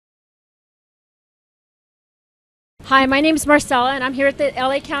Hi, my name is Marcella, and I'm here at the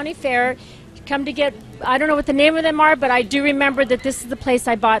LA County Fair. Come to get, I don't know what the name of them are, but I do remember that this is the place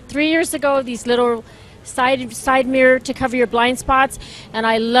I bought 3 years ago, these little side mirror to cover your blind spots, and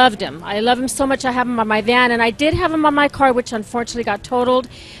I loved them. I love them so much. I have them on my van, and I did have them on my car, which unfortunately got totaled,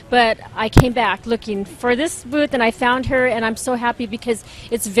 but I came back looking for this booth, and I found her, and I'm so happy because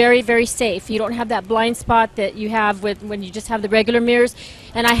it's very, very safe. You don't have that blind spot that you have when you just have the regular mirrors,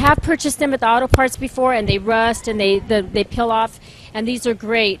 and I have purchased them at the auto parts before, and they rust, and they peel off, and these are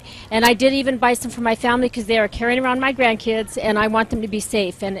great. And I did even buy some for my family because they are carrying around my grandkids, and I want them to be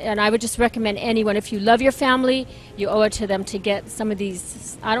safe. And I would just recommend anyone, if you love your family, you owe it to them to get some of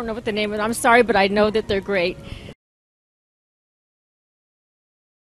these. I don't know what the name of them. I'm sorry, but I know that they're great.